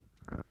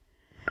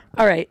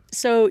All right.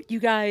 So you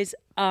guys,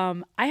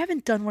 I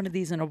haven't done one of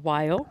these in a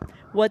while.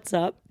 What's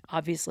up?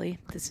 Obviously,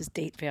 this is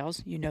Date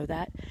Fails. You know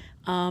that.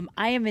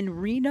 I am in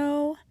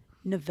Reno,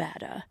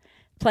 Nevada,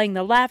 playing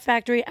the Laugh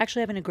Factory.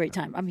 Actually having a great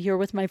time. I'm here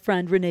with my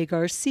friend Rene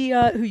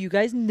Garcia, who you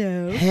guys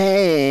know.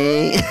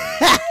 Hey.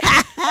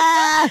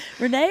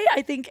 Rene,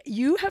 I think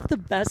you have the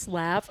best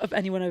laugh of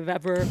anyone I've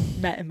ever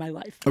met in my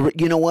life.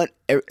 You know what?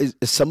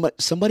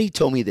 Somebody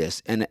told me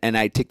this, and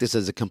I take this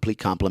as a complete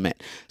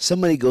compliment.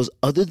 Somebody goes,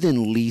 other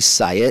than Lee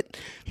Syatt,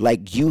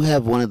 like you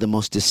have one of the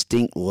most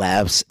distinct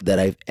laughs that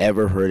I've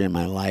ever heard in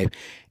my life.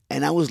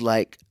 And I was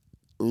like,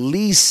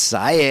 Lee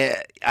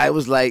Syatt? I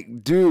was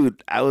like,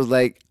 dude,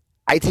 I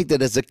take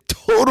that as a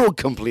total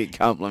complete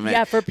compliment.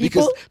 Yeah, for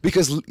people.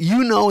 Because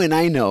you know and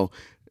I know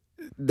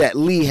that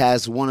Lee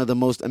has one of the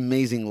most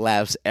amazing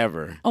laughs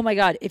ever. Oh my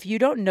God. If you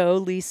don't know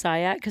Lee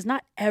Syatt, because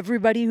not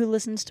everybody who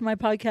listens to my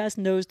podcast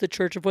knows the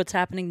Church of What's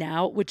Happening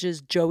Now, which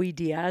is Joey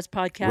Diaz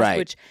podcast, Right.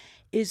 which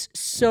is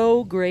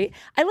so great.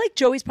 I like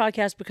Joey's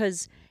podcast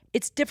because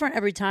it's different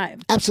every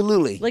time.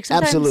 Absolutely. Like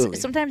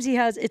sometimes he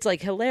has, it's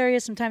like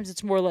hilarious. Sometimes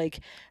it's more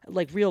like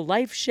real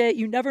life shit.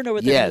 You never know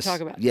what they're going to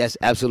talk about. Yes,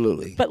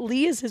 absolutely. But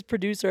Lee is his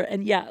producer.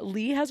 And yeah,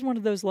 Lee has one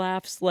of those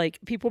laughs, like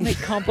people make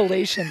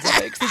compilations of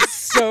it 'cause it's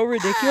so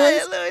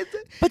ridiculous.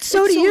 But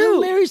so do you.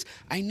 Hilarious.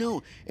 I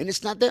know. And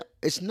it's not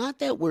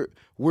that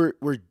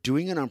we're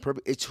doing it on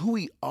purpose. It's who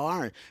we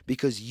are,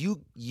 because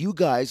you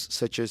guys,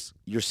 such as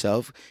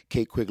yourself,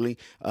 Kate Quigley,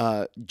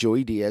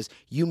 Joey Diaz,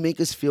 you make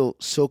us feel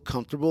so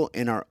comfortable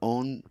in our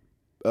own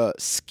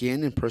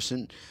skin and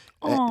person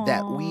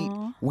that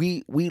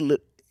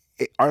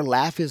our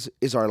laugh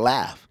is our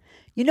laugh.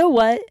 You know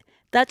what?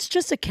 That's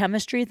just a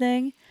chemistry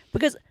thing,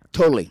 because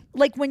Totally.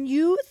 like when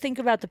you think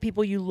about the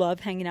people you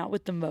love hanging out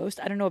with the most,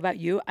 I don't know about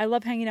you, I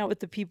love hanging out with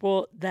the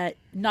people that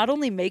not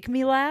only make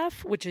me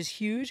laugh, which is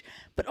huge,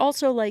 but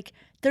also like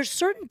there's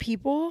certain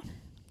people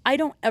I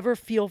don't ever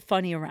feel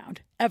funny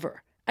around,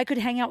 ever. I could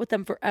hang out with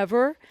them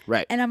forever.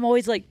 Right. And I'm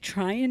always like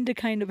trying to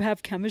kind of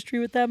have chemistry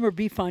with them or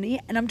be funny,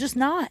 and I'm just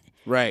not.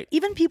 Right.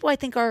 Even people I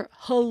think are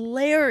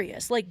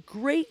hilarious, like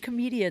great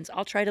comedians,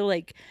 I'll try to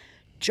like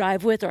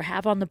jive with or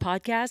have on the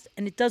podcast,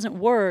 and it doesn't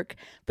work.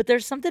 But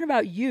there's something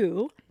about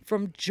you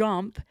from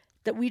jump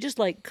that we just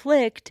like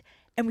clicked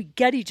and we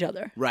get each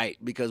other. Right,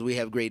 because we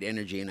have great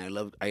energy, and I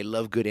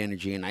love good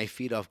energy, and I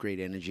feed off great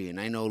energy, and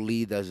I know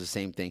Lee does the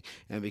same thing,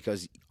 and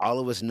because all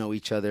of us know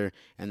each other,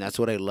 and that's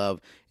what I love,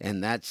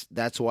 and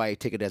that's why I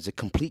take it as a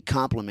complete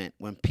compliment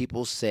when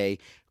people say,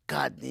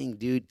 God dang,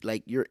 dude,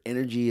 like your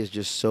energy is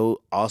just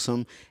so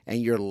awesome,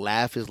 and your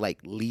laugh is like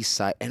Lee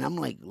Syatt, and I'm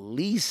like,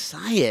 Lee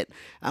Syatt?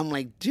 I'm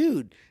like,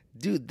 dude,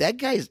 that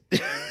guy's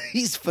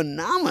he's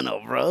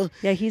phenomenal, bro.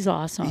 Yeah, he's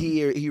awesome.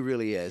 He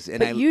really is. And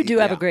but you do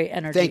have a great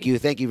energy. Thank you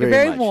very You're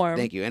very much. warm.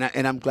 Thank you,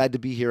 and I'm glad to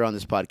be here on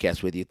this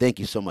podcast with you. Thank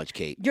you so much,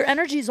 Kate. Your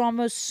energy is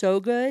almost so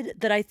good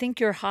that I think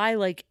you're high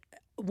like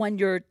when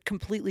you're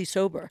completely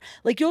sober.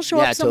 Like you'll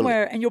show up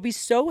somewhere and you'll be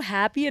so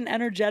happy and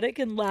energetic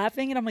and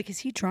laughing, and I'm like, is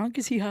he drunk?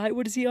 Is he high?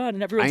 What is he on?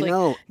 And everyone's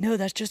like, no,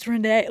 that's just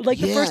Rene. Like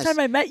the first time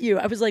I met you,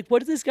 I was like,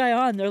 what is this guy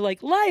on? They're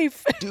like,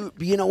 life. Dude,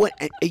 you know what?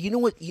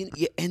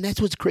 And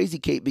that's what's crazy,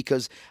 Kate,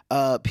 because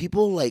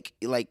people like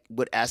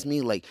would ask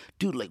me like,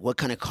 dude, like what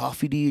kind of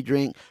coffee do you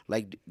drink?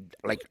 Like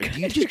do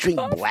you just drink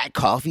black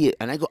coffee?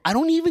 And I go, I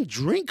don't even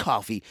drink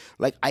coffee.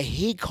 Like I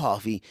hate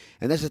coffee.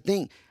 And that's the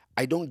thing.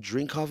 I don't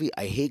drink coffee.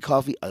 I hate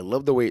coffee. I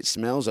love the way it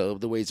smells. I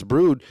love the way it's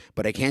brewed,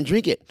 but I can't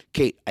drink it.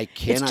 Kate, I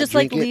cannot It's just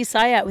drink like Lee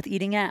Syatt with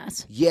eating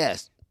ass.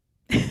 Yes.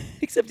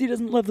 Except he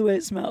doesn't love the way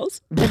it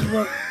smells.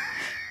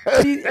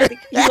 I think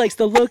he likes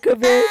the look of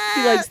it.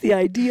 He likes the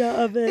idea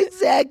of it.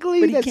 Exactly.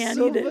 But he That's can't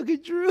so eat it.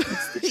 fucking true.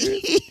 It's the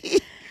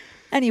truth.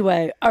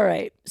 Anyway, all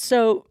right.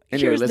 So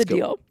here's the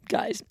deal,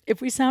 guys. If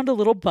we sound a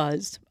little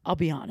buzzed, I'll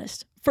be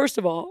honest. First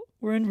of all,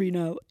 we're in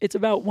Reno. It's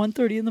about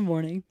 1:30 in the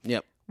morning.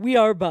 Yep. We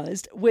are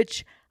buzzed,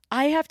 which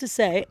I have to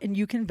say, and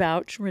you can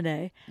vouch,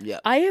 Rene,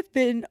 I have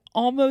been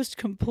almost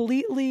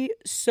completely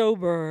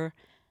sober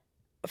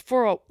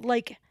for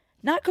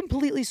not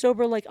completely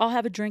sober, like I'll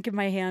have a drink in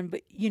my hand,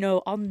 but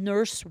I'll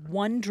nurse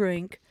one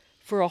drink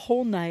for a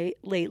whole night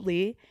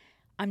lately.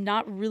 I'm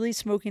not really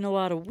smoking a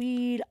lot of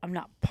weed. I'm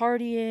not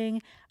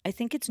partying. I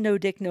think it's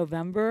No-Dick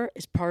November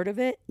is part of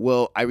it.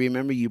 Well, I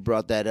remember you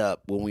brought that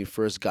up when we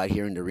first got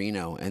here into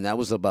Reno, and that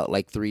was about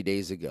like 3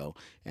 days ago.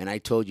 And I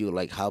told you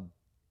like how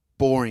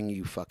boring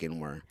you fucking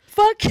were.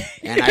 Fuck you,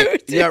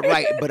 yeah,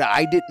 right. But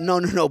I did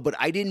no. But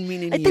I didn't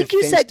mean any. I think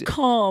you said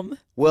calm.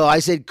 Well, I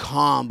said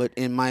calm, but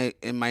in my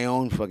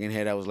own fucking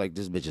head, I was like,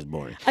 this bitch is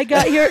boring. I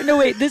got here. No,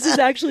 wait, this is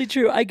actually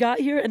true. I got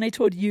here and I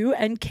told you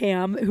and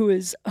Cam, who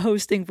is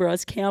hosting for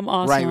us, Cam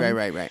Awesome.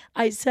 Right.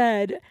 I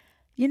said,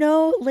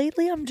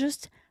 lately I'm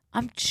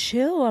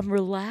chill. I'm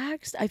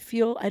relaxed. I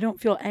don't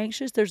feel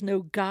anxious. There's no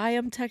guy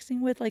I'm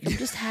texting with. Like I'm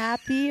just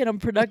happy and I'm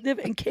productive.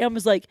 And Cam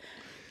was like,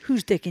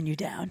 who's dicking you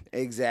down?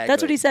 Exactly.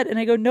 That's what he said. And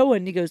I go, no one.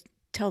 And he goes,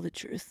 tell the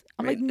truth.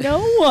 I'm like,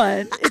 no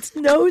one. It's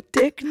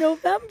No-Dick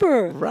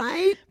November.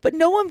 Right? But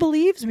no one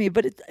believes me.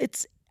 But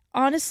it's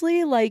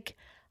honestly like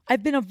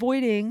I've been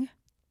avoiding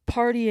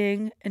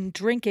partying and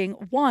drinking.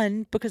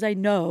 One, because I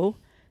know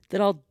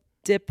that I'll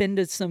dip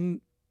into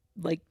some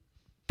like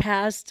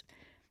past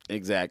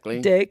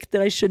dick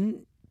that I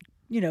shouldn't,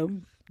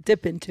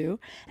 dip into.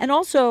 And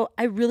also,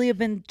 I really have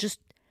been just,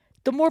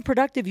 the more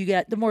productive you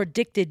get, the more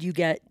addicted you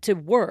get to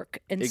work.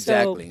 And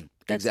exactly.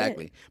 So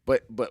exactly.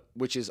 it. But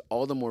which is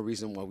all the more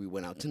reason why we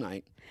went out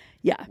tonight.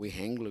 Yeah. We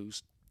hang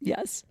loose.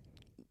 Yes.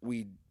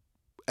 We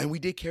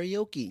did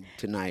karaoke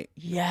tonight.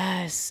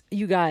 Yes,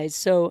 you guys.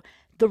 So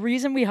the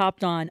reason we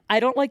hopped on, I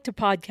don't like to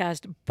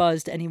podcast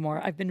buzzed anymore.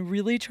 I've been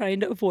really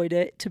trying to avoid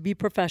it to be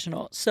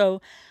professional.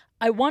 So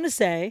I want to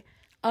say,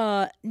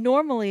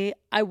 normally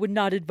I would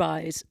not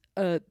advise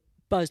a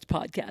buzzed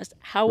podcast.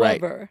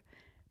 However,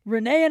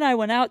 Rene and I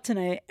went out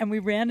tonight and we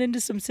ran into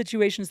some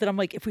situations that I'm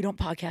like, if we don't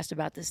podcast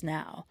about this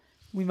now,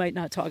 we might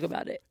not talk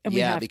about it. And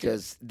we have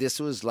because this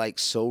was like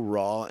so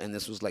raw and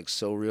this was like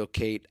so real,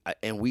 Kate.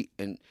 And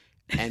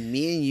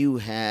me and you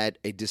had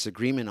a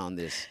disagreement on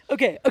this.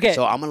 Okay.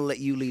 So I'm gonna let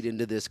you lead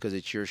into this because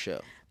it's your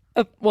show.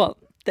 Well,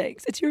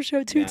 thanks. It's your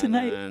show too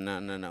tonight.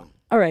 No.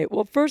 All right.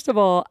 Well, first of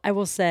all, I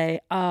will say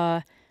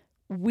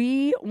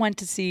we went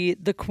to see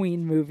the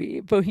Queen movie,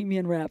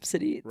 Bohemian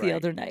Rhapsody, the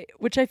other night,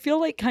 which I feel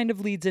like kind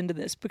of leads into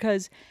this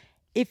because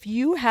if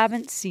you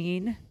haven't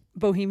seen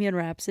Bohemian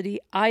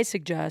Rhapsody, I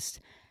suggest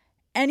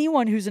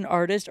anyone who's an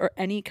artist or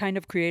any kind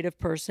of creative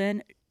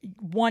person,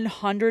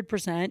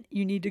 100%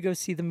 you need to go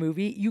see the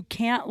movie. You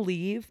can't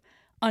leave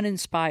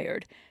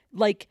uninspired.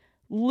 Like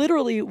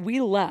literally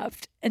we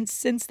left and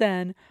since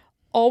then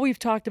all we've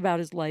talked about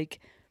is like,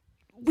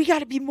 we got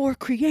to be more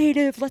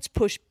creative. Let's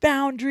push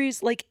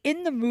boundaries. Like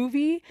in the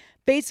movie,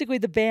 basically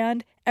the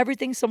band,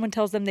 everything someone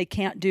tells them they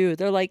can't do,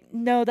 they're like,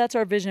 no, that's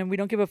our vision. We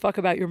don't give a fuck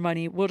about your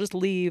money. We'll just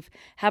leave,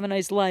 have a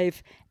nice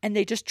life. And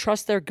they just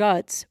trust their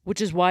guts, which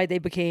is why they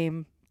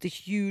became the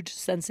huge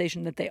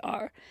sensation that they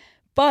are.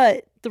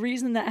 But the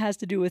reason that has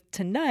to do with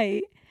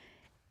tonight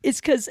is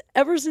because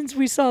ever since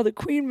we saw the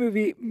Queen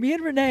movie, me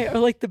and Rene are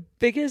like the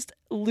biggest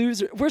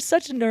loser. We're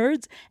such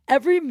nerds.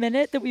 Every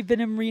minute that we've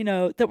been in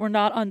Reno that we're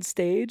not on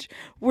stage,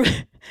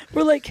 we're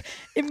like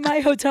in my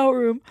hotel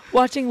room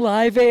watching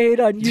Live Aid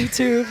on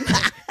YouTube,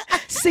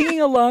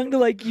 singing along to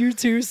like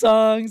U2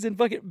 songs and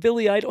fucking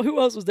Billy Idol. Who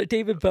else was there?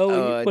 David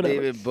Bowie. Whatever.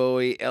 David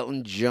Bowie,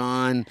 Elton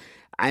John.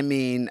 I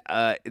mean,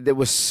 there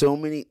was so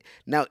many.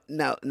 Now,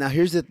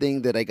 here's the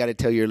thing that I got to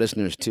tell your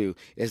listeners too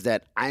is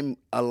that I'm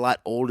a lot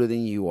older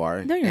than you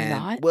are. No, you're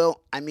not.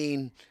 Well, I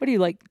mean, what are you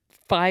like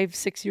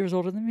 5-6 years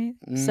older than me?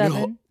 7?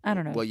 No. I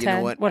don't know. Well, you 10,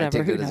 know what? Whatever. I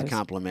take Who it as knows? a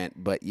compliment,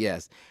 but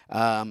yes,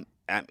 I'm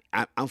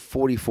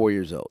 44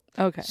 years old.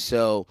 Okay.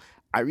 So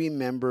I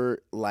remember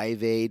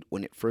Live Aid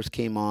when it first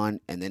came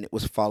on, and then it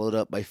was followed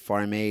up by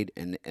Farm Aid,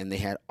 and they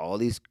had all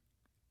these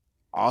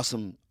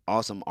awesome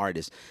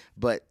artists.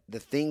 But the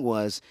thing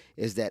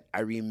is that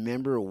I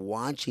remember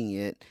watching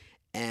it,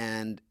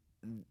 and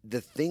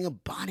the thing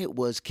about it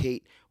was,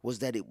 Kate, was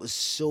that it was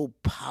so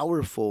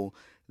powerful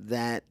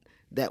that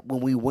when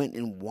we went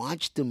and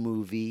watched the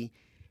movie,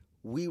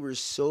 we were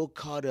so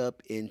caught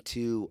up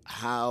into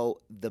how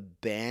the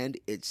band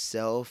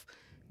itself,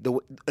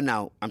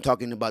 now I'm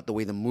talking about the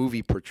way the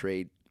movie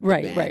portrayed the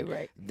band,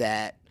 right.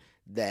 That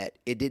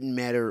it didn't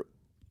matter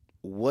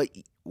what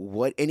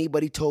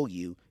anybody told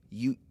you.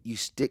 You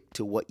stick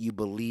to what you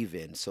believe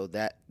in. So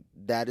that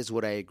is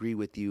what I agree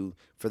with you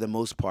for the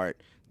most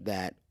part,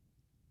 that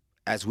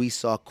as we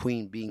saw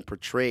Queen being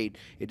portrayed,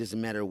 it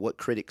doesn't matter what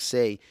critics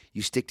say,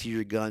 you stick to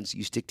your guns,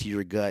 you stick to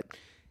your gut,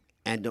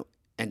 and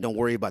don't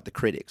worry about the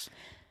critics.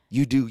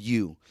 You do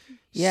you.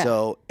 Yeah.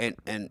 So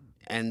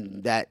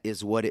and that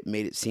is what it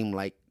made it seem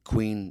like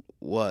Queen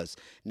was.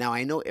 Now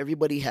I know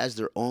everybody has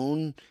their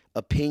own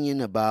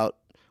opinion about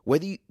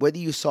whether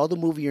you saw the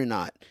movie or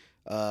not.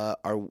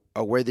 Or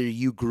whether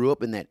you grew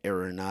up in that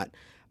era or not.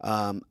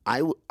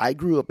 I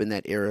grew up in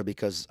that era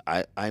because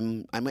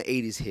I'm an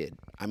 80s kid.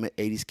 I'm an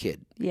 80s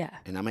kid. Yeah.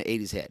 And I'm an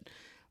 80s head.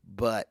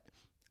 But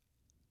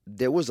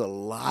there was a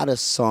lot of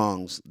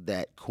songs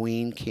that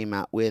Queen came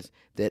out with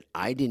that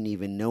I didn't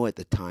even know at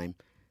the time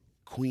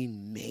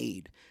Queen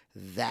made.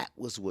 That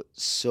was what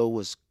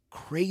was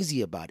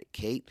crazy about it,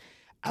 Kate.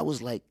 I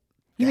was like,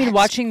 you mean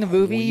watching the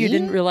movie, Queen? you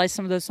didn't realize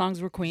some of those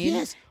songs were Queen?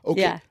 Yes.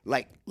 Okay. Yeah.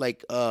 Like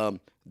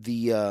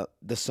the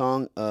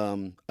song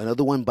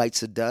Another One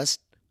Bites the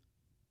Dust.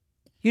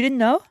 You didn't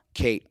know?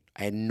 Kate,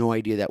 I had no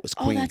idea that was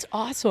Queen. Oh, that's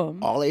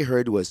awesome. All I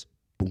heard was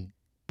boom,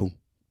 boom,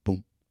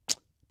 boom,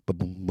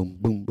 boom, boom,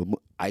 boom, boom.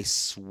 I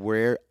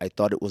swear I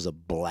thought it was a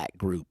black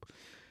group.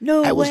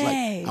 No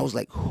way. I was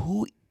like,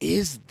 who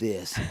is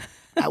this?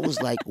 I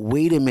was like,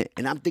 wait a minute.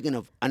 And I'm thinking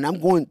and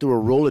I'm going through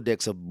a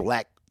Rolodex of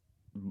black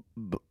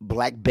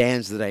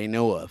bands that I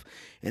know of.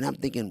 And I'm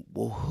thinking,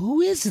 well,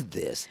 who is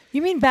this?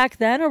 You mean back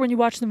then or when you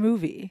watched the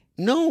movie?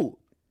 No,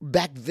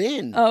 back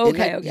then. Oh,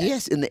 okay.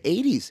 Yes, in the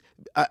 80s.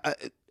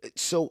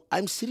 So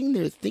I'm sitting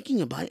there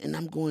thinking about it, and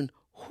I'm going,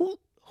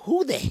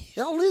 who the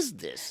hell is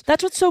this?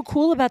 That's what's so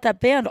cool about that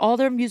band. All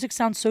their music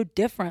sounds so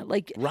different.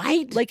 Like,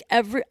 right? Like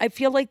I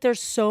feel like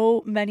there's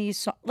so many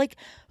like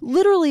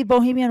literally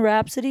Bohemian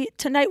Rhapsody.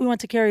 Tonight we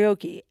went to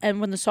karaoke, and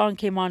when the song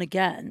came on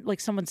again, like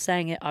someone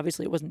sang it.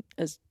 Obviously, it wasn't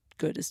as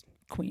good as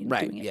Queen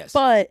doing it. Yes.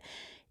 But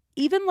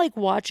even like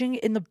watching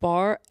in the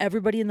bar,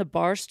 everybody in the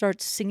bar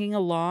starts singing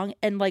along,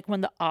 and like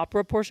when the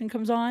opera portion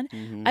comes on,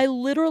 I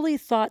literally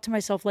thought to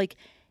myself, like,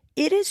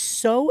 it is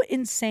so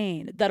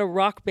insane that a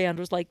rock band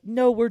was like,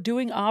 no, we're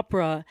doing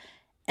opera.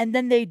 And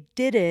then they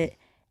did it.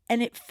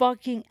 And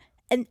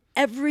and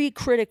every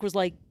critic was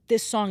like,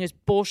 this song is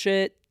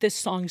bullshit. This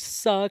song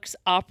sucks.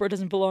 Opera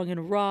doesn't belong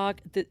in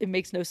rock. It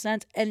makes no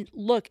sense. And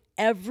look,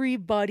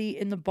 everybody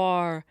in the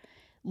bar,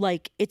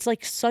 like, it's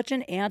like such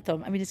an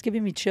anthem. I mean, it's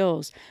giving me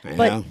chills.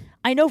 But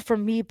I know for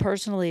me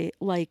personally,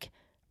 like,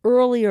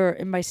 earlier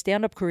in my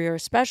stand-up career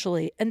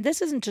especially, and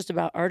this isn't just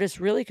about artists,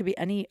 really, it could be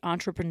any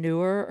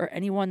entrepreneur or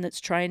anyone that's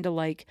trying to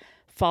like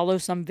follow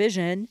some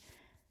vision.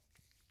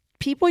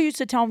 People used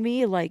to tell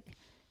me like,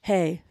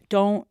 hey,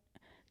 don't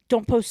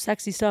post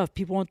sexy stuff,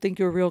 people won't think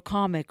you're a real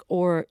comic.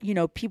 Or, you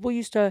know, people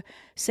used to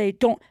say,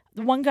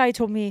 one guy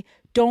told me,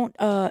 don't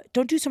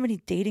do so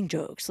many dating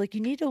jokes, like you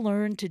need to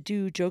learn to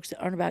do jokes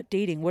that aren't about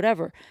dating,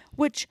 whatever,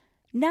 which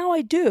now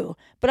I do.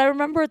 But I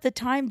remember at the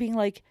time being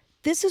like,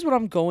 this is what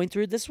I'm going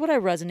through. This is what I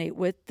resonate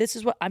with. This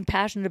is what I'm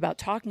passionate about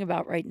talking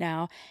about right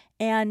now.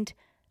 And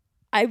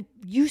I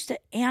used to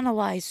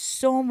analyze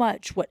so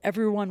much what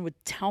everyone would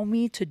tell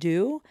me to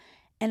do.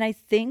 And I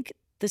think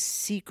the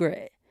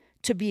secret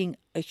to being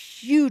a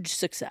huge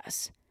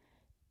success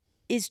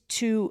is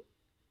to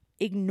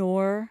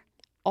ignore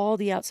all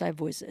the outside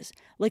voices.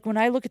 Like when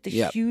I look at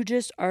the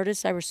hugest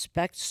artists I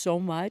respect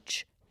so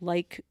much,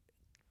 like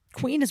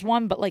Queen is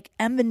one, but like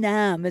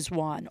Eminem is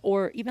one,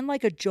 or even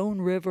like a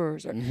Joan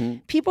Rivers, or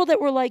people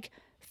that were like,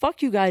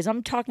 fuck you guys,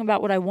 I'm talking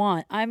about what I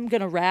want. I'm going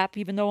to rap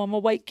even though I'm a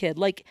white kid.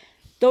 Like,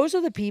 those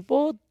are the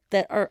people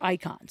that are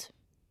icons,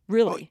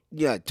 really. Oh,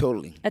 yeah,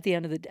 totally. At the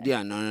end of the day.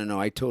 Yeah, no,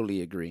 I totally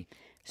agree.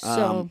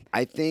 So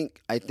I think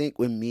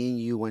when me and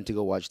you went to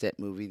go watch that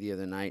movie the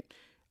other night,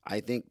 I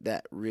think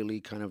that really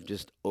kind of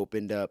just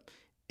opened up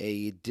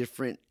a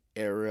different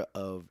era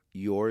of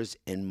yours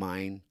and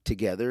mine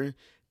together.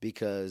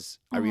 Because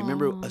I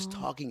remember us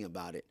talking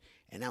about it,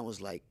 and I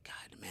was like,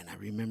 God, man, I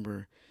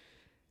remember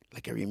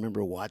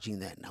watching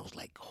that, and I was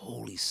like,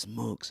 holy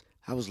smokes.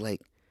 I was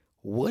like,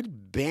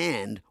 what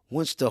band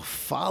wants to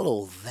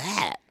follow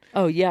that?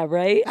 Oh, yeah,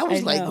 right? I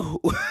was like,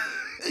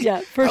 yeah,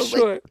 for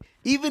sure. Like,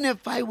 even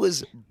if I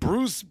was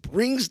Bruce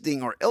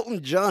Springsteen or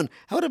Elton John,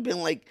 I would have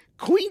been like,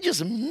 Queen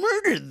just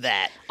murdered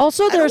that.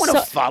 Also, I don't want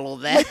to follow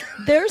that. Like,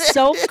 there's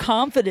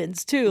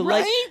self-confidence, too.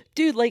 Right? Like,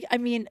 dude, like, I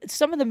mean,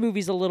 some of the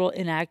movie's a little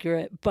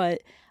inaccurate,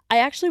 but I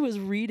actually was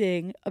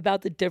reading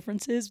about the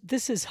differences.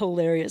 This is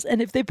hilarious. And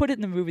if they put it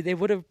in the movie, they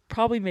would have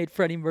probably made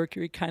Freddie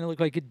Mercury kind of look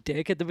like a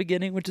dick at the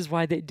beginning, which is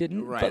why they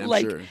didn't. Right, but, I'm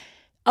like,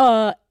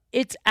 sure.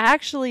 It's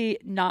actually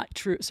not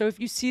true. So if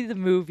you see the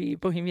movie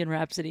Bohemian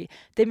Rhapsody,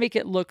 they make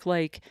it look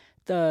like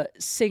the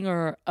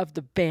singer of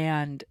the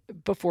band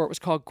before it was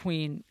called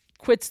Queen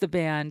quits the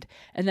band,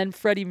 and then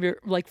Freddie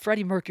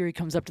Mercury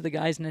comes up to the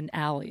guys in an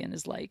alley and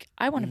is like,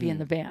 I want to be in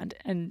the band,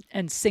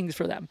 and sings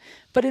for them.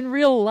 But in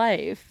real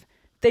life,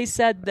 they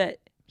said that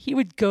he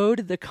would go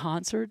to the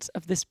concerts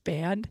of this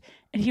band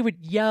and he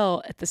would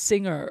yell at the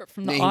singer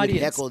from the audience. He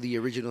would heckle the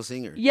original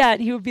singer. Yeah,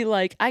 and he would be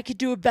like, I could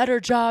do a better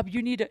job.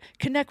 You need to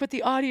connect with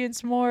the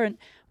audience more, and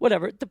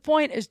whatever. The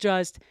point is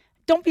just,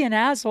 don't be an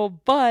asshole,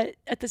 but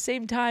at the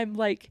same time,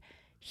 like,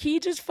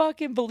 he just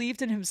fucking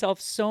believed in himself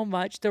so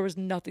much, there was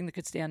nothing that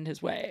could stand in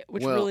his way,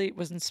 which really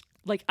was,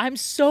 like, I'm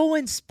so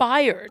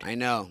inspired. I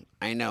know.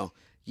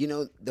 You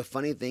know, the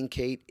funny thing,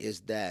 Kate,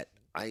 is that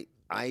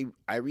I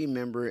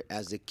remember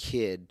as a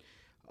kid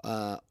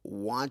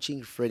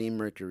watching Freddie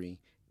Mercury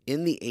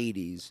in the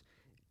 80s,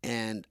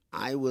 and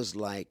I was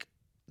like,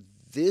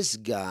 this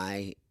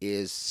guy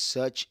is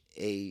such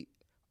a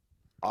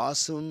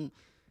awesome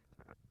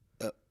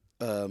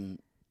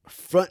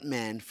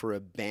frontman for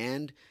a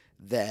band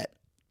that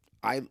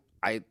I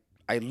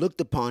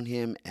looked upon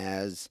him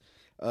as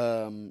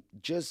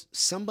just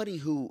somebody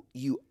who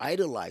you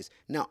idolize.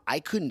 Now, I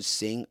couldn't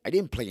sing. I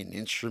didn't play an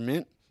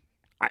instrument.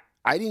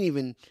 I didn't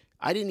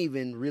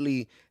even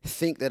really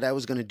think that I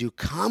was going to do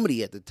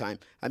comedy at the time.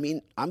 I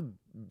mean, I'm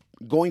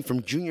going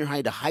from junior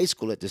high to high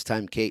school at this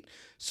time, Kate.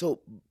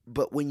 So,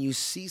 but when you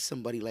see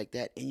somebody like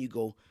that and you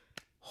go,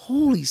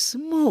 holy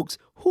smokes,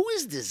 who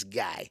is this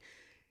guy?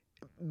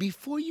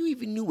 Before you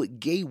even knew what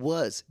gay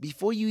was,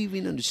 before you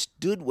even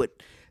understood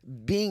what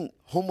being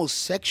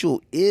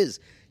homosexual is,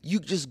 you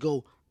just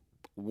go,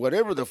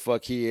 whatever the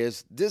fuck he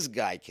is, this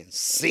guy can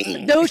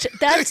sing. No,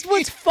 that's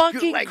what's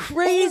fucking like,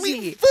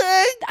 crazy.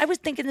 I was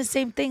thinking the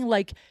same thing,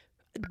 like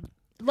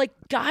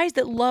guys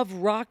that love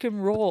rock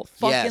and roll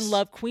fucking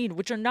love Queen,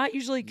 which are not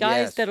usually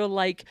guys that are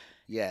like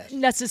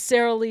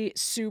necessarily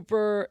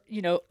super,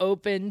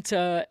 open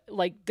to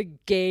like the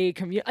gay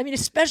community. I mean,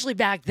 especially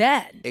back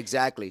then.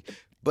 Exactly.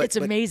 It's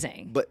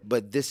amazing.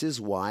 But this is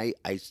why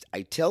I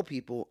tell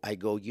people, I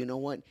go, you know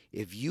what?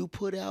 If you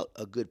put out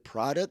a good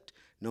product,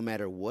 no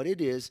matter what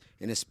it is,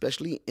 and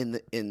especially in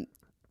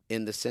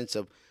the sense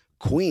of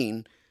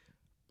Queen,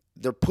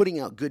 they're putting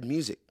out good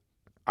music.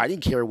 I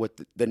didn't care what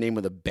the name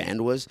of the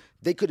band was.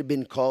 They could have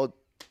been called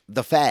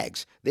the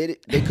Fags. They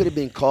could have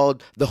been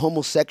called the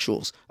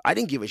Homosexuals. I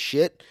didn't give a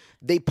shit.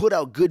 They put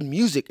out good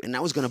music, and I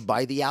was going to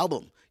buy the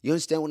album. You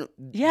understand what?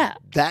 Yeah.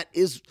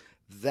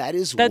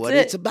 That's what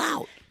it's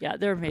about. Yeah,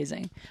 they're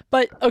amazing.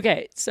 But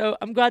okay, so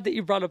I'm glad that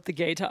you brought up the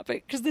gay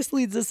topic because this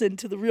leads us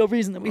into the real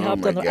reason that we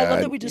hopped on. I love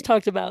that we just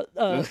talked about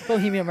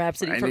Bohemian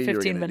Rhapsody for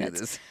 15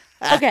 minutes.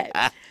 Okay,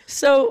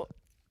 so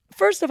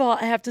first of all,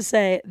 I have to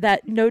say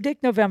that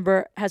No-Dick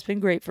November has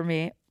been great for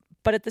me,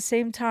 but at the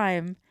same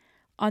time,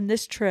 on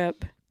this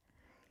trip,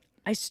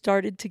 I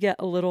started to get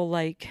a little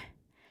like,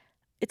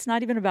 it's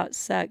not even about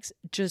sex,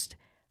 just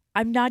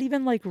I'm not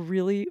even like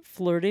really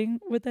flirting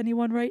with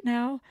anyone right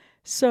now.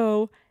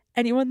 So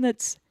anyone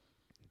that's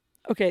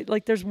okay,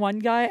 like there's one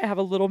guy I have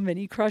a little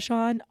mini crush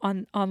on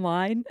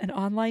online, an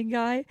online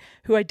guy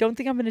who I don't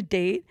think I'm going to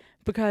date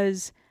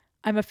because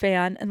I'm a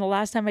fan. And the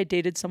last time I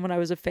dated someone I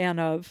was a fan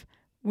of,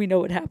 we know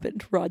what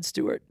happened. Rod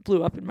Stewart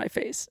blew up in my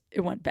face.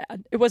 It went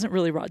bad. It wasn't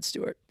really Rod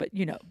Stewart, but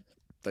you know.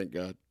 Thank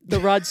God. The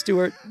Rod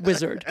Stewart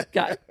wizard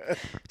guy.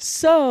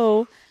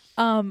 So,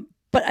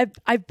 but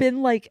I've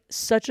been like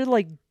such a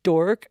like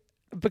dork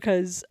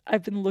because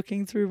I've been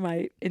looking through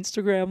my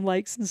Instagram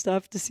likes and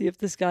stuff to see if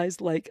this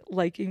guy's like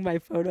liking my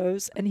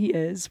photos, and he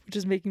is, which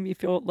is making me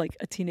feel like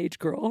a teenage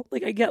girl.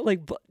 Like I get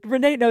like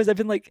Rene knows I've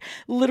been like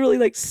literally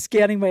like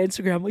scanning my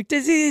Instagram. Like,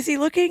 is he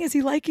looking? Is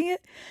he liking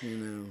it? You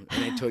know,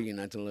 and I told you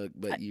not to look,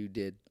 but you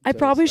did. I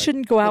probably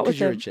shouldn't go out with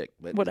him. You're a chick,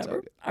 but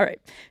whatever. All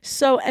right.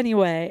 So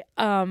anyway,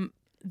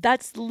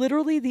 that's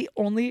literally the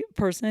only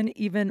person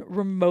even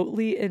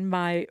remotely in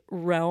my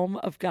realm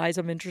of guys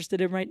I'm interested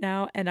in right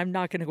now, and I'm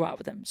not going to go out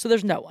with him. So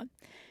there's no one.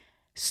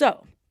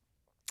 So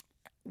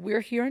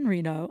we're here in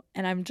Reno,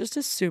 and I'm just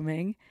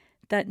assuming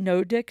that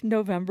No-Dick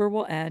November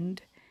will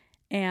end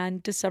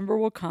and December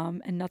will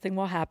come and nothing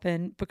will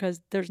happen because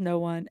there's no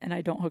one and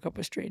I don't hook up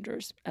with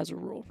strangers as a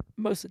rule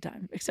most of the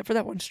time, except for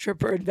that one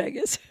stripper in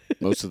Vegas.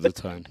 Most of the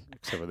time,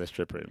 except for that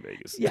stripper in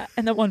Vegas. Yeah,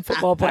 and that one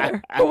football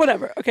player. But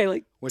whatever. Okay,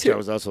 like which two. I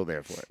was also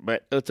there for,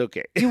 but it's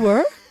okay. You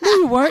were? No,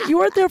 you weren't. You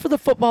weren't there for the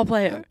football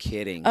player. I'm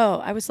kidding. Oh,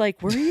 I was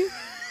like, were you?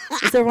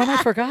 Is there one I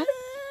forgot?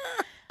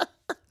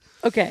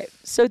 Okay,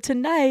 so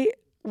tonight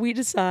we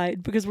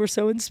decide, because we're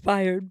so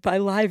inspired by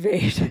Live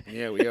Aid.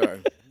 Yeah, we are.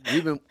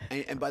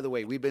 And by the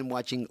way, we've been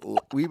watching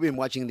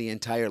the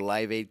entire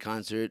Live Aid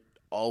concert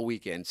all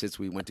weekend since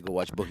we went to go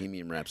watch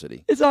Bohemian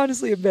Rhapsody. It's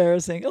honestly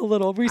embarrassing a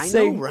little. We're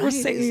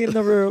singing in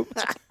the room.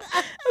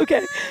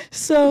 Okay,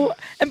 so,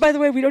 and by the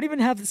way, we don't even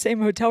have the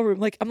same hotel room.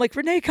 Like, I'm like,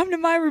 Rene, come to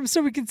my room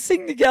so we can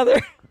sing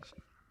together.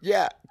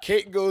 Yeah,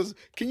 Kate goes,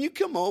 can you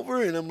come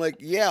over? And I'm like,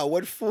 yeah,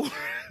 what for?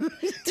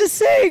 To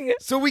sing.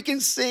 So we can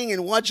sing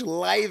and watch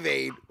Live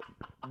Aid.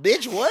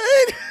 Bitch,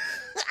 what?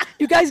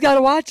 You guys got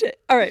to watch it.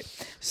 All right,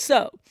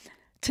 so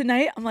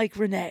tonight I'm like,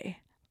 Rene,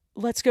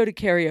 let's go to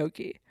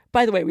karaoke.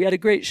 By the way, we had a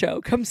great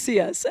show. Come see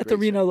us at the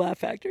Reno Laugh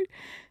Factory.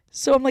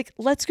 So I'm like,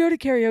 let's go to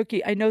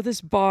karaoke. I know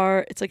this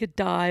bar. It's like a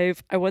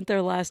dive. I went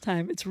there last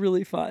time. It's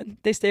really fun.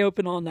 They stay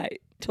open all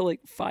night till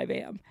like 5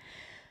 a.m.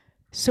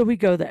 So we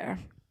go there.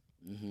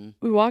 Mm-hmm.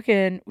 We walk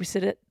in. We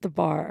sit at the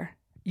bar.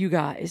 You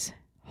guys,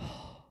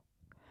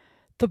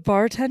 the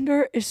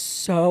bartender is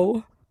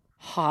so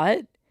hot.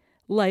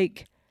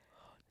 Like,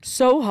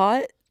 so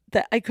hot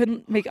that I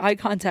couldn't make eye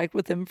contact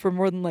with him for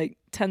more than like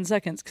 10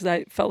 seconds because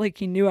I felt like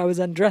he knew I was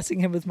undressing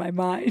him with my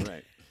mind.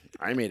 Right.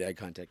 I made eye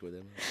contact with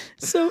him.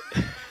 So,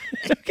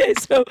 okay,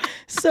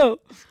 so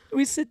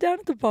we sit down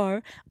at the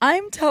bar.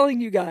 I'm telling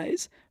you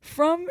guys,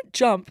 from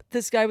jump,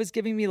 this guy was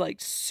giving me like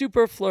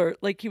super flirt.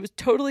 Like he was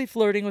totally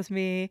flirting with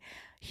me.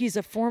 He's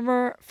a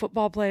former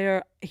football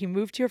player. He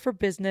moved here for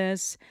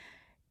business.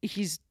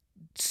 He's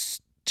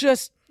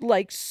just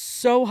like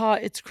so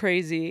hot. It's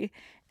crazy.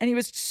 And he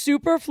was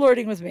super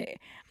flirting with me.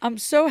 I'm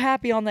so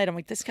happy all night. I'm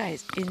like, this guy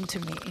is into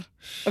me.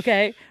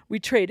 Okay. We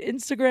trade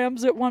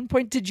Instagrams at one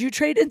point. Did you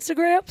trade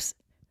Instagrams?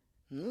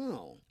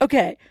 No.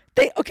 Okay.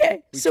 We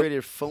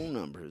traded phone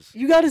numbers.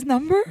 You got his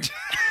number?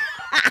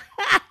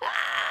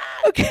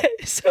 Okay.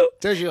 So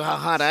tells you how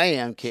hot I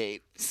am,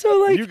 Kate.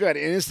 So like, you got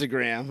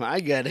Instagram. I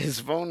got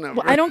his phone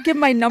number. Well, I don't give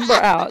my number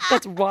out.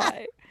 That's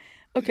why.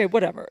 Okay,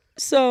 whatever.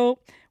 So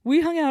we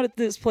hung out at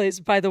this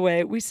place, by the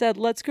way. We said,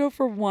 let's go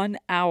for 1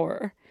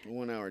 hour.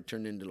 1 hour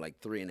turned into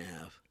like 3.5.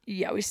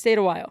 Yeah, we stayed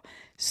a while.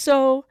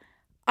 So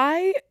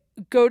I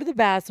go to the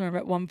bathroom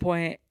at one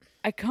point.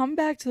 I come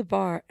back to the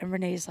bar, and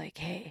Renee's like,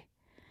 hey,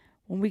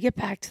 when we get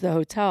back to the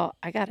hotel,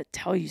 I got to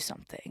tell you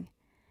something.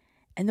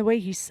 And the way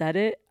he said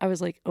it, I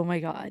was like, oh, my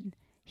God.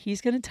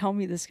 He's going to tell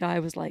me this guy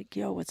was like,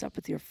 yo, what's up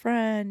with your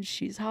friend?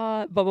 She's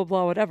hot, blah, blah,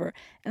 blah, whatever.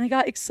 And I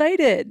got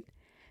excited.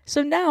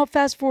 So now,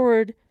 fast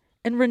forward,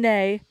 and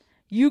Rene,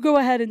 you go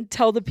ahead and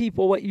tell the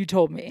people what you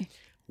told me.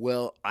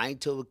 Well, I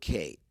told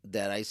Kate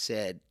that I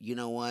said, you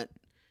know what?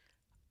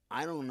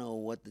 I don't know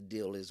what the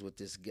deal is with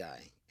this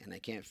guy, and I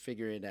can't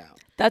figure it out.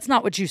 That's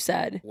not what you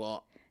said.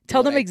 Well,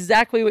 tell them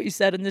exactly what you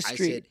said in the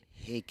street. I said,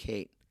 hey,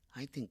 Kate,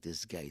 I think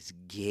this guy's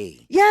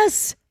gay.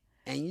 Yes.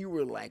 And you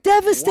were like,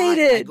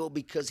 devastated. Why? I go,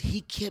 because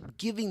he kept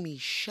giving me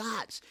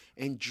shots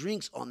and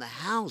drinks on the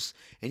house.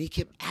 And he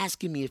kept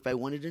asking me if I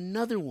wanted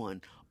another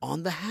one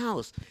on the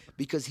house.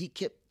 Because he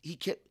kept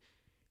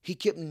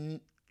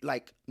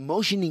like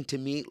motioning to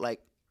me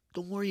like,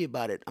 don't worry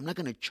about it. I'm not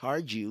going to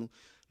charge you.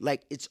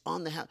 Like, it's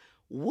on the house.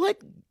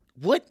 What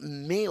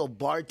male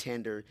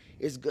bartender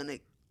is going to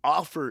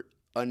offer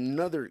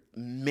another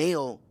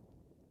male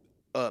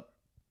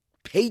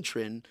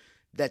patron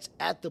that's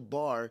at the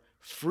bar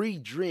free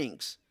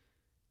drinks?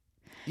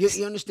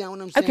 You understand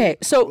what I'm saying? Okay,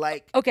 so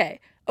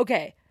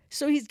okay.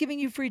 So he's giving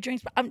you free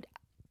drinks. But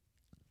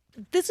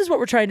this is what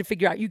we're trying to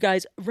figure out, you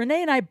guys.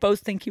 Rene and I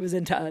both think he was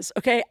into us.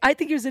 Okay, I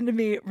think he was into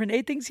me.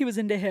 Rene thinks he was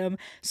into him.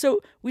 So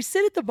we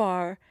sit at the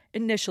bar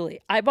initially.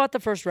 I bought the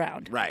first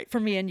round, right, for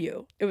me and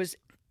you. It was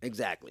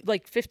exactly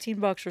like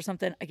 $15 or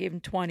something. I gave him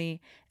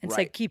 20 and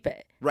said, keep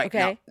it. Right.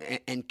 Okay. Now,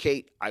 and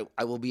Kate,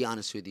 I will be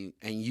honest with you,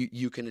 and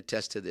you can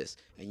attest to this,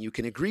 and you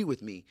can agree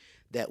with me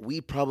that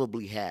we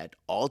probably had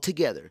all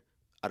together,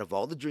 out of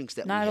all the drinks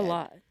that Not we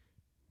had.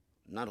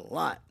 Not a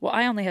lot. Well,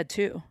 I only had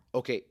 2.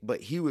 Okay,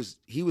 but he was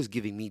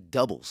giving me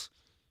doubles.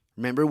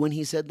 Remember when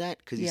he said that?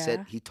 Because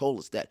he told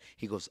us that.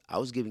 He goes, I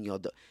was giving y'all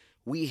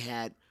we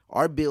had,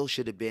 our bill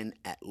should have been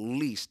at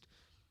least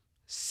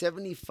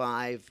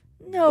 $75.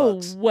 No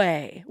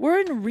way. We're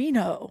in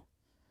Reno.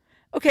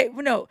 Okay,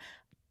 no.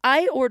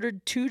 I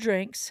ordered 2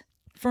 drinks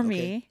for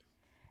me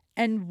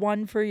and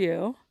 1 for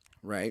you.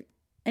 Right.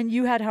 And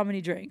you had how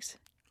many drinks?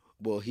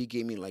 Well, he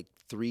gave me like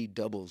 3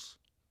 doubles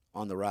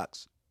on the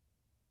rocks.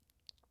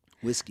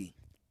 Whiskey.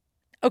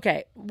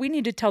 Okay, we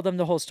need to tell them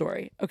the whole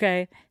story,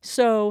 okay?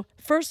 So,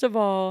 first of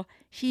all,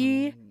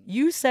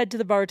 you said to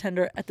the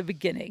bartender at the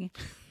beginning,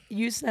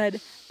 you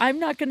said, I'm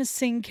not going to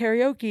sing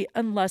karaoke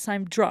unless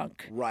I'm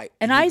drunk. Right.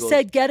 And I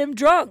said, get him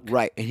drunk.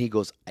 Right. And he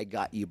goes, I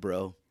got you,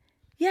 bro.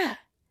 Yeah.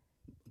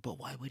 But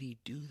why would he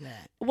do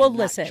that? Well, and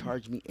listen. Not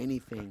charge me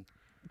anything.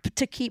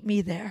 To keep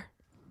me there.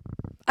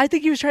 I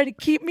think he was trying to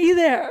keep me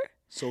there.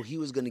 So he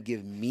was going to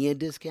give me a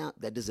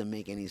discount? That doesn't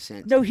make any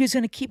sense. No, he was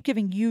going to keep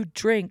giving you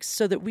drinks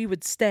so that we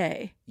would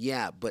stay.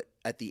 Yeah, but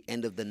at the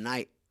end of the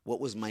night, what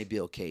was my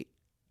bill, Kate?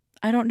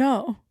 I don't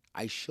know.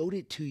 I showed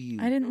it to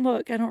you. I didn't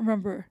look. I don't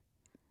remember.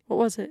 What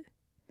was it?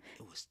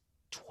 It was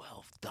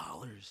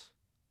 $12.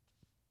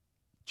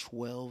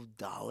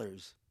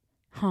 $12.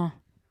 Huh.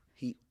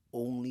 He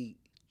only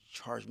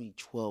charged me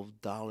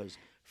 $12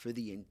 for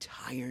the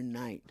entire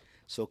night.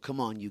 So come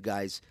on, you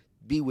guys.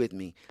 Be with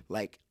me.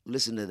 Like,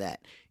 listen to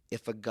that.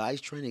 If a guy's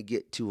trying to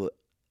get to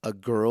a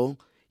girl,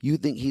 you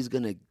think he's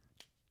gonna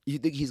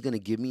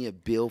give me a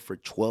bill for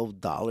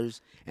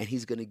 $12 and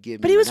he's gonna give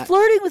me? But he was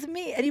flirting with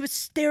me and he was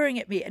staring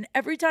at me, and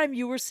every time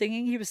you were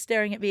singing, he was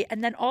staring at me.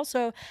 And then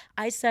also,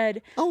 I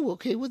said, "Oh,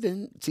 okay. Well,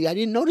 then, see, I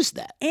didn't notice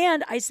that."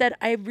 And I said,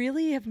 I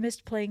really have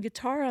missed playing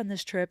guitar on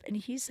this trip. And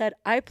he said,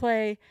 I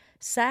play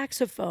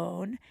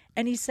saxophone.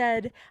 And he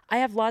said, I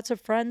have lots of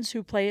friends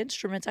who play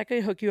instruments. I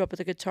could hook you up with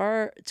a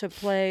guitar to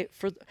play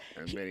for.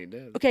 I bet he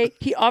did. Okay,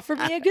 he offered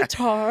me a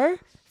guitar.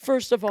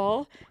 First of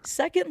all,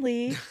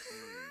 secondly,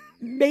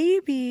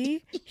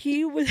 maybe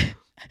he was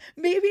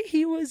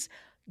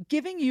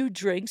giving you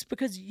drinks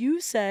because you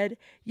said,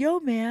 "Yo,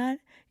 man,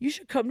 you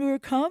should come to our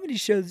comedy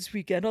show this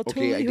weekend. I'll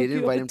totally I did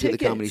invite him to the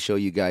tickets." comedy show,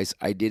 you guys.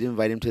 I did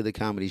invite him to the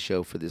comedy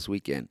show for this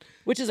weekend.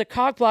 Which is a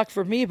cock block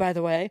for me, by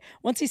the way.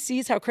 Once he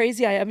sees how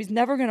crazy I am, he's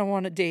never going to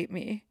want to date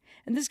me.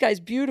 And this guy's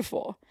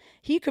beautiful.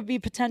 He could be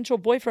potential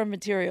boyfriend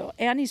material.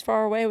 And he's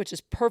far away, which is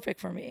perfect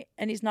for me.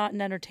 And he's not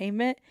in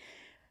entertainment.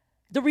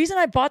 The reason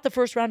I bought the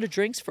first round of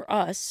drinks for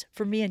us,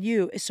 for me and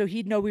you, is so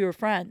he'd know we were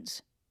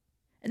friends.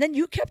 And then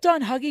you kept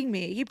on hugging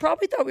me. He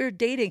probably thought we were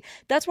dating.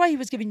 That's why he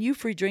was giving you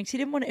free drinks. He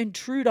didn't want to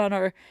intrude on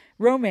our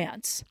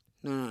romance.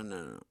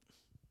 No.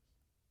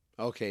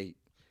 Okay.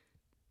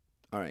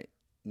 All right.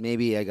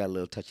 Maybe I got a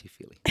little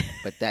touchy-feely.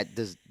 But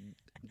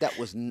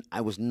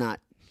I was not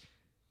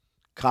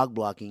cog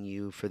blocking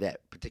you for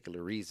that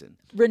particular reason.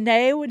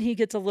 Rene, when he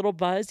gets a little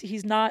buzzed,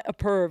 he's not a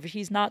perv.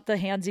 He's not the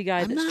handsy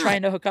guy that's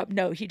trying to hook up.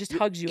 No, he just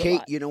hugs you Kate, a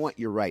lot. You know what?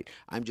 You're right.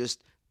 I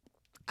just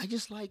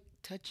like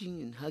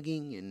touching and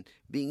hugging and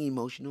being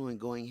emotional and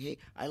going, hey,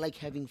 I like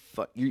having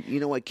fun. You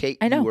know what, Kate?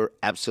 I know. You were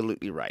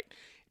absolutely right.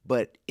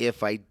 But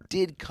if I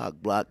did cock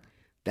block,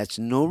 that's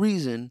no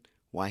reason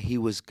why he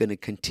was going to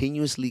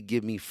continuously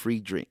give me free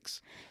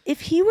drinks.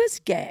 If he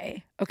was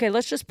gay, okay,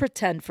 let's just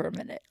pretend for a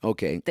minute.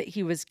 Okay. That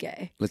he was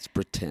gay. Let's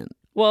pretend.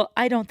 Well,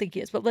 I don't think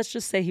he is, but let's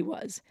just say he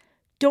was.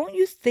 Don't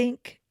you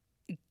think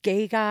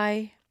gay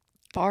guy,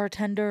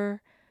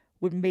 bartender,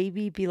 would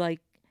maybe be like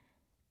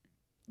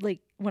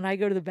when I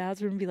go to the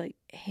bathroom, be like,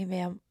 hey,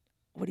 man,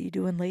 what are you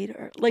doing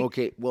later? Like,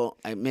 okay, well,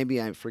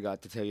 maybe I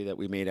forgot to tell you that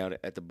we made out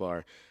at the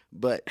bar.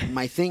 But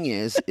my thing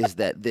is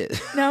that this.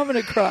 Now I'm going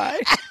to cry.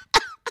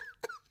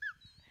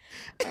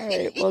 All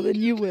right, well, then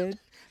you win.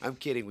 I'm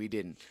kidding. We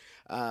didn't.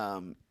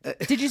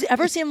 Did you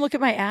ever see him look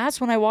at my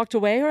ass when I walked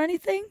away or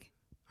anything?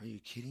 Are you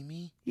kidding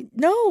me?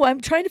 No,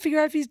 I'm trying to figure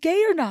out if he's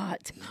gay or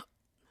not. No.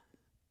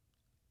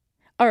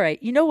 All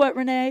right, you know what,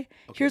 Rene?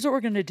 Okay. Here's what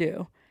we're going to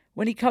do.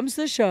 When he comes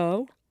to the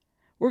show,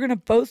 we're going to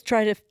both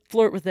try to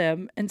flirt with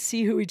him and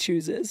see who he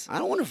chooses. I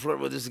don't want to flirt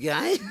with this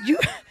guy.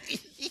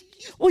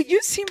 Well,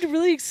 you seemed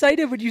really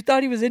excited when you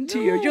thought he was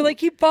into you. You're like,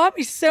 he bought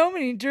me so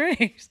many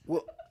drinks.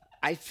 Well,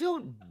 I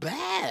felt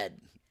bad.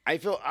 I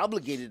felt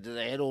obligated that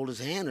I had to hold his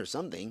hand or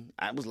something.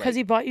 I was like... Because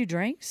he bought you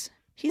drinks?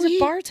 He's a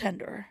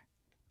bartender.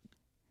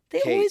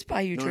 They always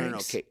buy you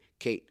drinks. No,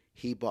 Kate.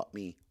 He bought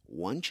me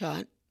one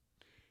shot.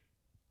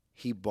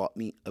 He bought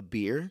me a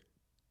beer.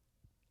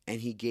 And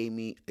he gave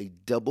me a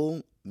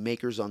double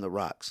Makers on the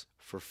Rocks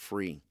for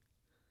free.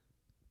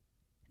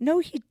 No,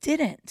 he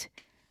didn't.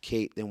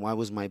 Kate, then why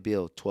was my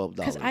bill $12?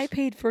 Because I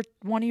paid for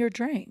one of your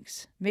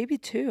drinks. Maybe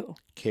two.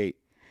 Kate.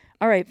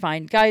 All right,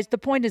 fine. Guys, the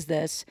point is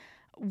this.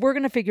 We're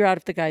going to figure out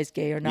if the guy's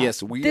gay or not.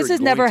 Yes, This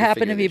has never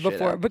happened to me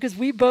before because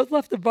we both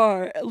left the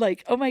bar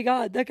like, oh my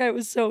God, that guy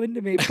was so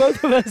into me.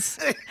 Both of us.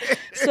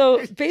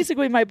 So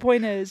basically my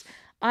point is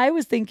I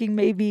was thinking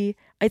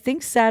I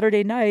think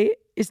Saturday night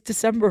is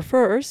December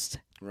 1st.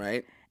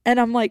 Right. And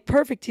I'm like,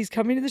 perfect. He's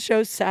coming to the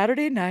show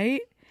Saturday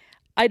night.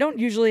 I don't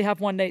usually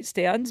have one night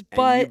stands,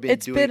 but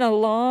it's been a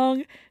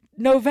long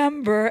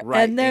November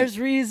and there's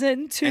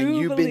reason to And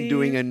you've been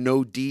doing a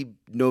No-Dick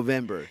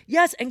November.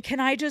 Yes. And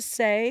can I just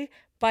say,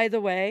 by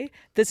the way,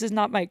 this is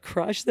not my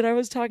crush that I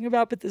was talking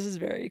about, but this is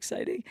very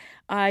exciting.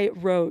 I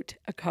wrote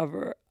a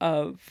cover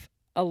of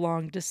A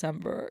Long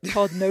December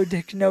called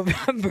No-Dick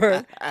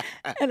November,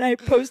 and I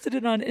posted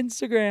it on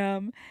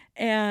Instagram,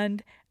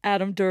 and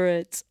Adam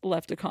Duritz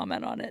left a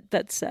comment on it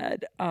that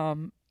said,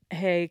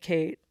 hey,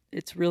 Kate,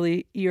 it's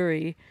really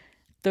eerie.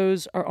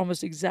 Those are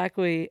almost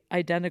exactly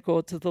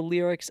identical to the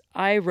lyrics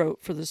I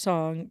wrote for the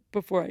song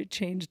before I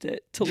changed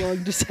it to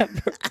Long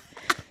December.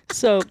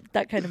 So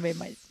that kind of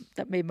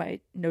made my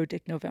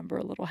No-Dick November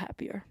a little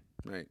happier.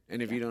 Right.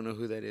 And if you don't know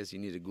who that is, you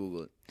need to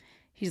Google it.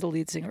 He's the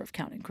lead singer of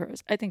Counting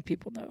Crows. I think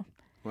people know.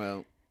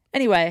 Well.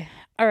 Anyway,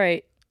 all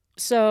right.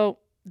 So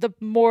the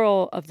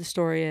moral of the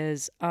story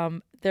is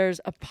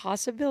there's a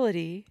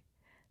possibility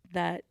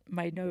that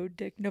my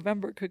No-Dick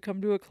November could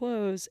come to a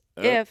close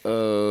if...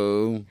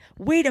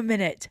 Wait a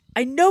minute.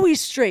 I know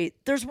he's straight.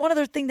 There's one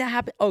other thing that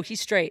happened. Oh,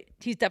 he's straight.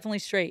 He's definitely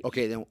straight.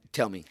 Okay, then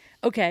tell me.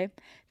 Okay.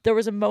 There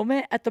was a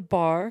moment at the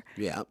bar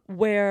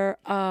where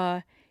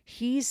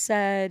he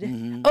said,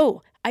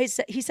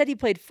 he said he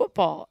played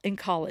football in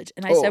college.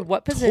 And I said,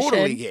 what position?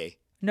 Totally gay.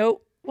 No.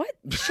 What?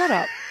 Shut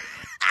up.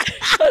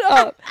 Shut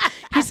up.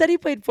 He said he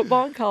played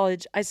football in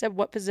college. I said,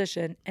 what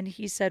position? And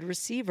he said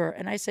receiver.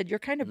 And I said, you're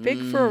kind of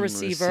big for a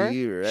receiver.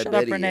 Shut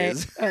up, Rene.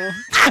 Oh.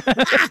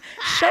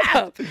 Shut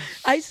up.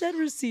 I said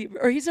receiver,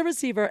 or he's a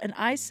receiver. And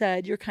I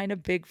said, you're kind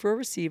of big for a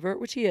receiver,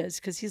 which he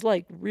is, because he's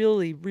like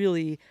really,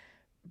 really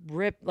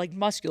ripped, like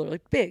muscular,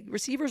 like big.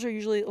 Receivers are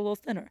usually a little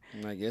thinner.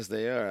 I guess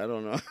they are. I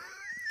don't know.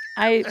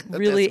 I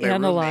really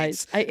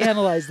analyzed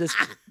this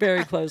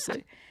very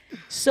closely.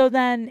 So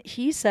then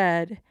he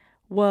said,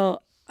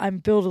 well, I'm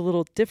built a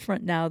little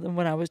different now than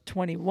when I was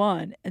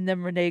 21. And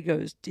then Rene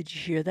goes, did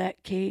you hear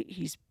that, Kate?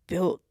 He's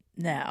built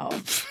now.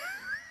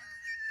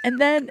 And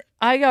then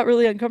I got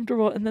really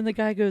uncomfortable. And then the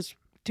guy goes,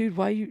 dude,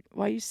 why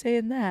you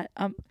saying that?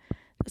 I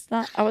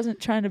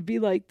wasn't trying to be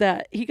like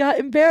that. He got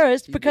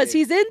embarrassed because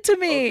he's into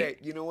me. Okay,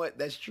 you know what?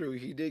 That's true.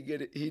 He did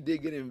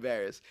get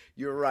embarrassed.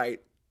 You're right.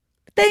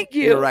 Thank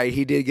you. You're right.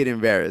 He did get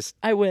embarrassed.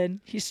 I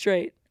win. He's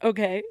straight.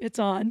 Okay, it's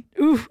on.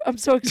 Ooh, I'm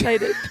so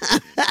excited.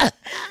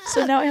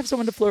 So now I have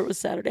someone to flirt with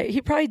Saturday.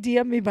 He probably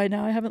DM'd me by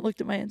now. I haven't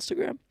looked at my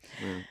Instagram.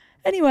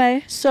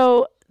 Anyway,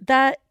 so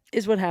that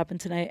is what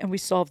happened tonight, and we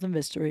solved the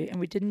mystery, and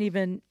we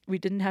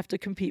didn't have to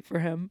compete for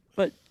him,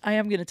 but I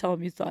am going to tell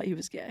him you thought he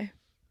was gay.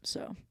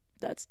 So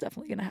that's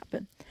definitely going to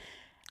happen.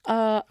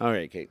 All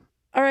right, Kate.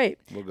 All right.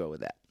 We'll go with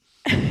that.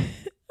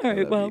 All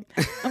right, well,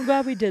 I'm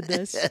glad we did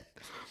this.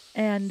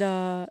 And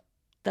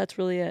that's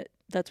really it.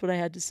 That's what I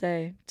had to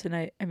say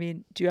tonight. I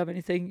mean, do you have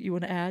anything you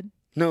want to add?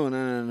 No.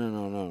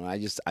 I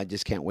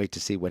just can't wait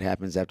to see what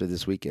happens after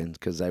this weekend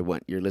because I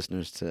want your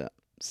listeners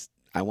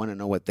I want to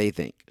know what they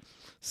think.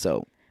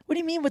 So. What do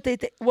you mean what they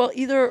think? Well,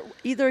 either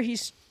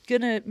he's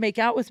going to make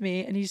out with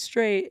me and he's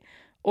straight,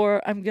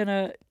 or I'm going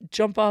to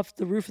jump off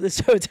the roof of this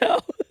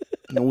hotel.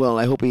 Well,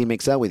 I hope he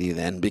makes out with you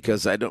then,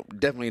 because I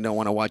definitely don't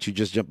want to watch you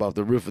just jump off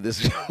the roof of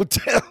this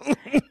hotel.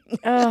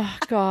 Oh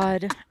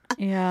God,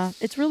 yeah,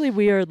 it's really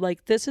weird.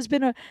 Like this has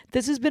been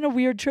a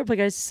weird trip. Like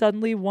I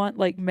suddenly want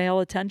like male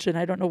attention.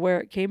 I don't know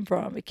where it came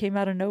from. It came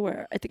out of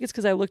nowhere. I think it's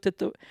because I looked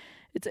at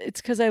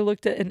it's because I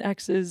looked at an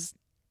ex's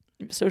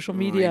social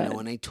media. I know,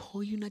 and I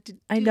told you not to.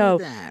 I know.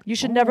 That. You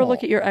should never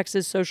look at your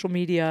ex's social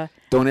media.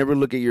 Don't ever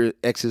look at your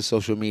ex's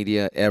social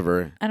media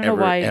ever. I don't know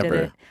why you did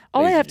it.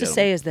 All I have to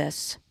say is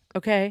this.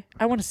 Okay,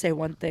 I want to say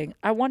one thing.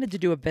 I wanted to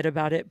do a bit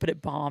about it, but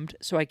it bombed,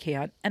 so I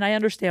can't. And I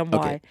understand why.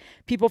 Okay.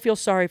 People feel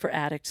sorry for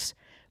addicts.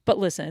 But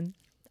listen,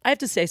 I have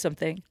to say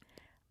something.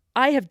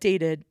 I have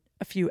dated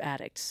a few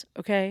addicts,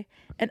 okay?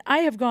 And I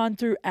have gone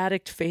through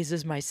addict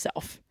phases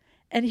myself.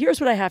 And here's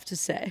what I have to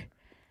say.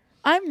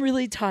 I'm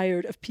really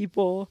tired of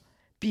people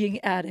being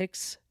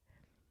addicts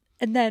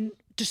and then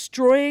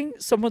destroying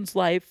someone's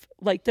life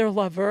like their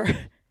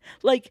lover,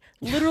 like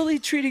literally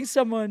treating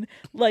someone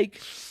like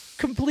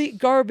complete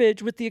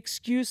garbage with the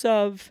excuse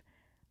of,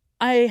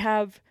 I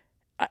have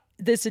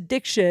this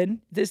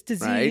addiction, this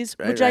disease,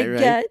 which I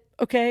get,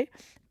 okay?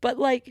 But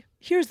like,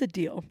 here's the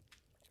deal.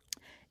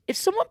 If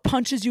someone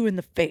punches you in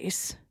the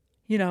face,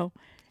 you know,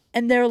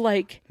 and they're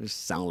like... It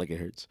sounds like it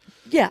hurts.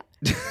 Yeah.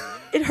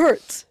 It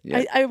hurts.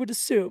 Yeah. I would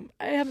assume.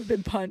 I haven't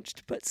been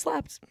punched, but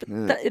slapped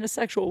in a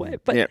sexual way.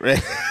 But yeah,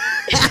 right.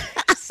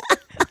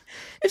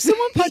 If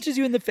someone punches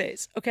you in the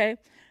face, okay,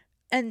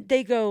 and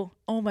they go,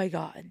 oh my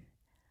God,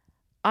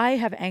 I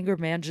have anger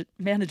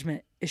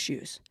management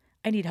issues.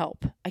 I need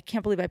help. I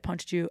can't believe I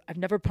punched you. I've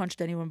never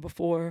punched anyone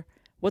before.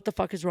 What the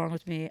fuck is wrong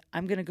with me?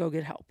 I'm going to go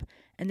get help.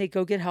 And they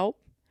go get help,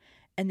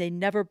 and they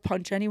never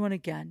punch anyone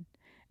again.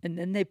 And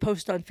then they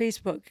post on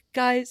Facebook,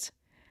 guys,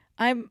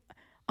 I'm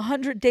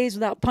 100 days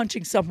without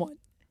punching someone.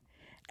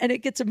 And it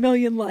gets 1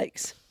 million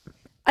likes.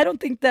 I don't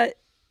think that,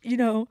 you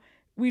know,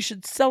 we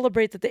should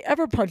celebrate that they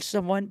ever punched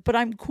someone, but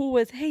I'm cool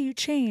with, hey, you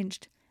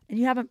changed and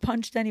you haven't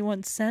punched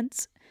anyone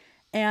since.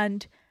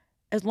 And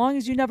as long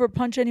as you never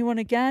punch anyone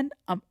again,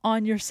 I'm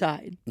on your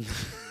side.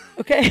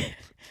 Okay?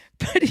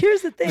 But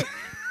here's the thing.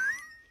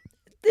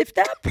 If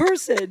that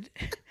person,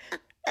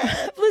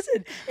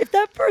 listen, if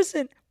that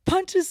person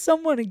punches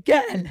someone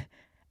again,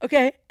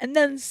 okay, and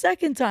then the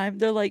second time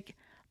they're like,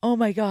 oh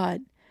my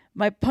God,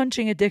 my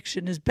punching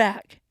addiction is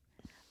back.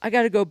 I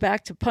got to go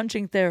back to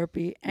punching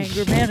therapy,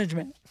 anger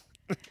management.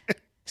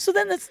 So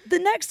then the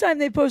next time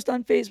they post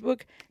on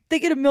Facebook, they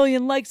get 1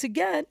 million likes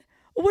again.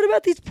 Well, what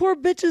about these poor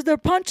bitches they're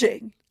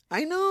punching?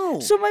 I know.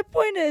 So my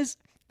point is,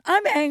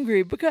 I'm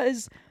angry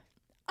because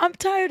I'm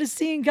tired of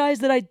seeing guys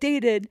that I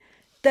dated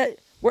that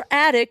were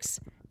addicts,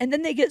 and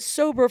then they get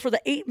sober for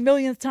the 8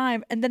 millionth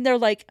time, and then they're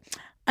like,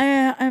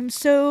 I'm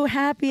so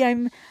happy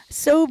I'm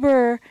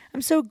sober.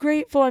 I'm so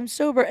grateful I'm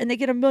sober. And they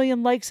get 1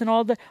 million likes, and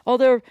all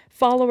their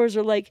followers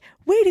are like,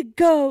 way to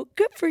go.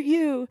 Good for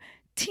you.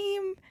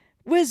 Team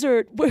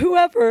Wizard,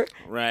 whoever.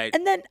 Right.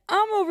 And then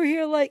I'm over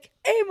here like,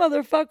 hey,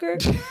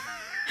 motherfucker.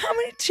 How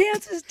many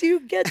chances do you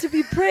get to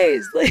be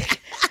praised?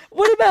 Like,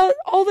 what about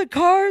all the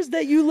cars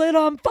that you lit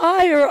on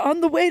fire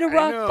on the way to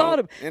rock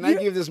bottom? And I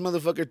give this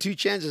motherfucker 2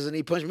 chances, and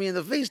he punched me in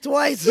the face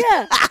twice.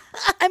 Yeah.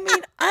 I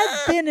mean,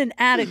 I've been an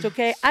addict,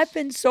 okay? I've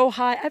been so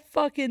high. I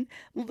fucking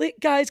lit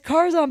guys'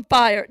 cars on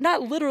fire.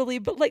 Not literally,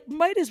 but like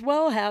might as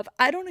well have.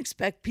 I don't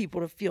expect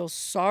people to feel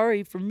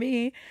sorry for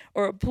me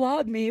or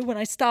applaud me when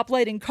I stop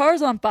lighting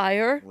cars on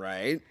fire.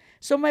 Right.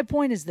 So my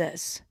point is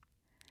this.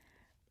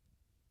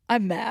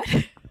 I'm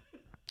mad.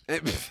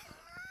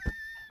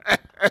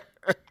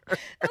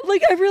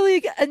 Like, I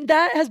really, and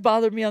that has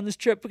bothered me on this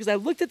trip because I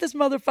looked at this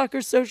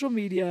motherfucker's social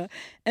media,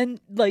 and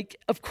like,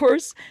 of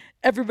course,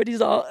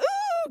 everybody's all,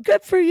 ooh,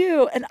 good for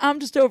you. And I'm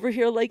just over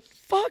here like,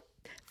 fuck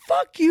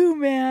you,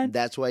 man.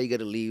 That's why you got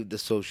to leave the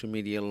social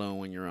media alone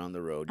when you're on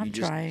the road. I'm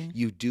trying.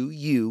 You do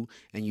you,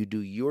 and you do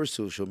your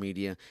social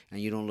media,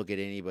 and you don't look at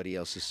anybody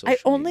else's social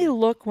media. I only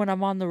look when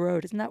I'm on the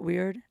road. Isn't that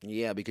weird?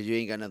 Yeah, because you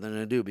ain't got nothing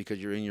to do because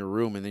you're in your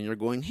room, and then you're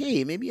going,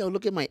 hey, maybe I'll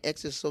look at my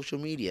ex's social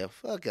media.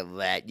 Fuck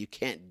that. You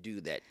can't do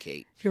that,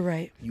 Kate. You're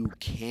right. You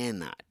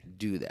cannot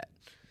do that.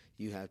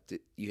 You have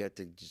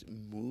to just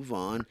move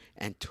on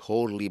and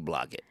totally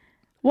block it.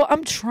 Well,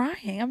 I'm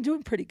trying. I'm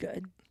doing pretty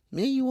good.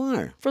 Yeah, you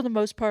are. For the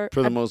most part.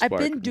 I've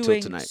been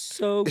doing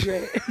so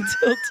great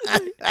until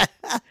tonight.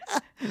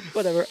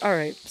 Whatever. All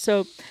right.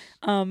 So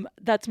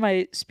that's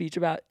my speech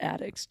about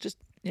addicts. Just,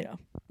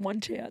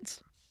 one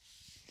chance.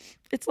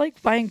 It's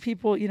like buying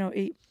people,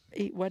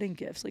 eight wedding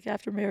gifts. Like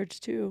after marriage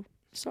too.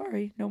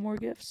 Sorry, no more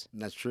gifts.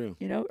 That's true.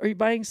 Are you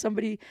buying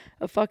somebody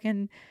a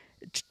fucking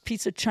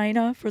piece of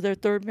china for their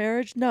third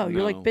marriage? No.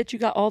 You're like, bitch, you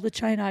got all the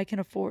china I can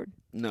afford.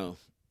 No.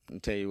 I'll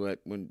tell you what,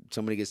 when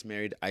somebody gets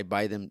married, I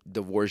buy them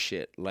divorce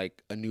shit,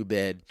 like a new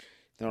bed.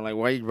 They're like,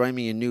 why are you buying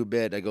me a new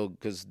bed? I go,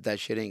 because that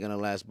shit ain't going to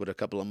last but a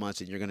couple of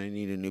months, and you're going to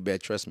need a new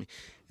bed, trust me.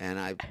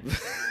 And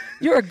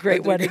You're a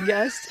great wedding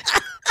guest.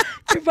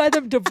 You buy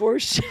them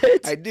divorce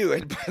shit. I do.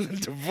 I buy them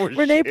divorce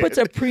Rene shit. puts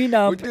a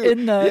prenup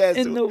in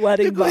the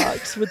wedding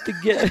box with the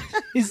gift.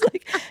 He's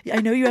like,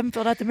 I know you haven't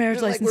filled out the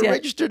marriage license we're yet.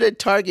 Registered at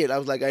Target. I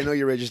was like, I know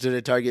you're registered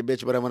at Target,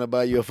 bitch, but I want to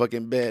buy you a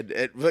fucking bed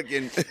at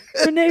fucking.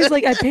 Renee's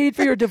like, I paid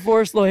for your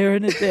divorce lawyer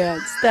in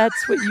advance.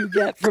 That's what you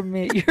get from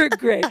me. You're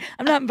great.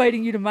 I'm not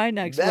inviting you to my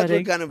next wedding. That's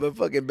what kind of a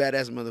fucking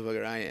badass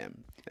motherfucker I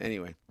am.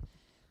 Anyway.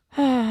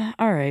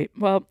 All right.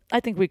 Well, I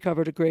think we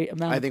covered a great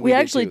amount. I think we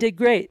actually did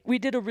great. We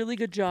did a really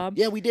good job.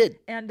 Yeah, we did.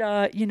 And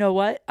you know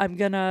what?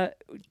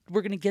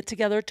 We're gonna get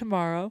together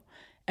tomorrow,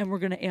 and we're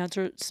gonna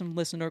answer some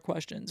listener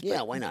questions.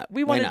 Yeah, why not?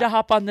 We wanted to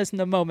hop on this in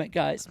the moment,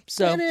 guys.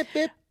 So,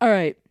 all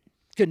right.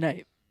 Good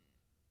night.